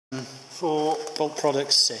for Bulk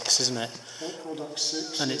product 6, isn't it? bulk product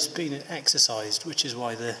 6. And it's been exercised, which is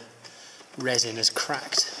why the resin has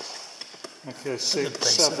cracked. Okay, 6,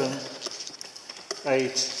 7,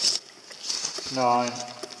 8, 9,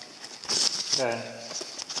 10,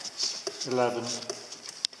 11,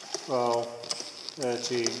 12,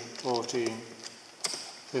 13, 14,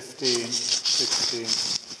 15, 16,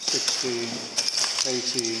 16,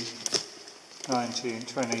 18, 19,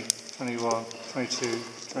 20, 21, 22,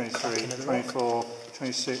 23, 24,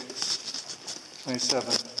 26,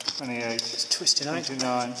 27, 28, It's twisting out.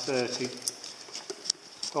 29, 30,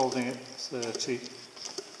 holding it, 30,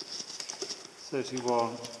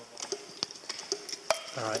 31,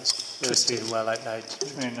 Alright, it's twisting well out now.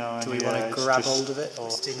 29, Do we want to grab hold of it or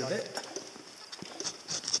sting a bit?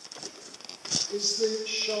 Is the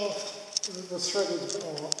shaft, the threaded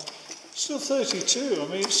part, still 32? I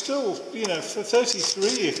mean, it's still, you know, for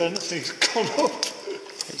 33, if anything's gone up.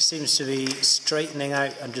 It seems to be straightening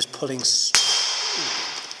out and just pulling,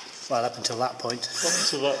 well, up until that point. Up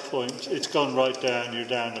to that point, it's gone right down, you're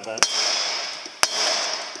down about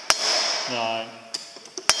 9.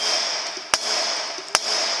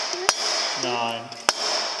 9.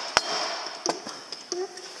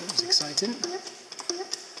 That was exciting.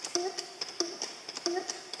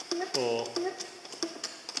 4.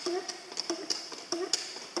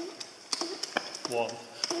 1.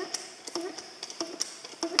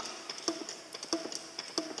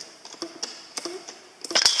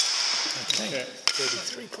 Okay,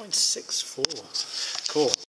 33.64. Cool.